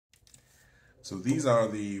So these are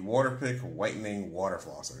the Waterpik whitening water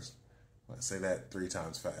flossers. Let's say that 3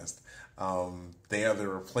 times fast. They are the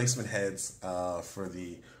replacement heads for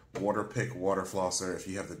the Waterpik water flosser. If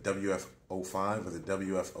you have the WF-05 or the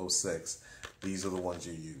WF-06, these are the ones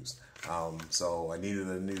you use. So I needed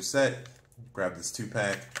a new set, grabbed this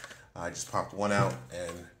 2-pack. I just popped one out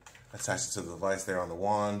and attached it to the device there on the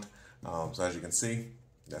wand. So as you can see,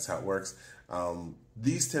 that's how it works.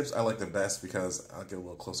 These tips I like the best because I'll get a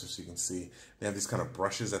little closer so you can see. They have these kind of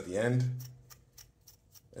brushes at the end.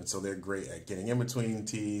 And so they're great at getting in between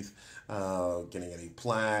teeth, getting any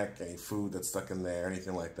plaque, any food that's stuck in there,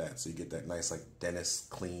 anything like that. So you get that nice like dentist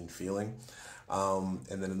clean feeling. And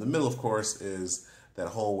then in the middle, of course, is that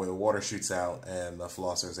hole where the water shoots out and the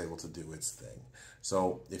flosser is able to do its thing.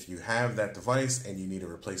 So if you have that device and you need a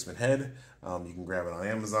replacement head, you can grab it on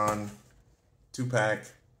Amazon, 2-pack,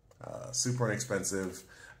 super inexpensive,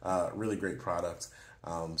 really great product.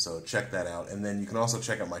 So check that out. And then you can also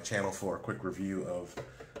check out my channel for a quick review of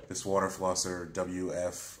this water flosser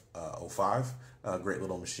WF-05. Great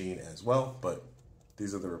little machine as well, but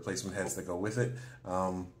these are the replacement heads that go with it.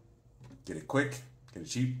 Get it quick, get it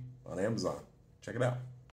cheap on Amazon. Check it out.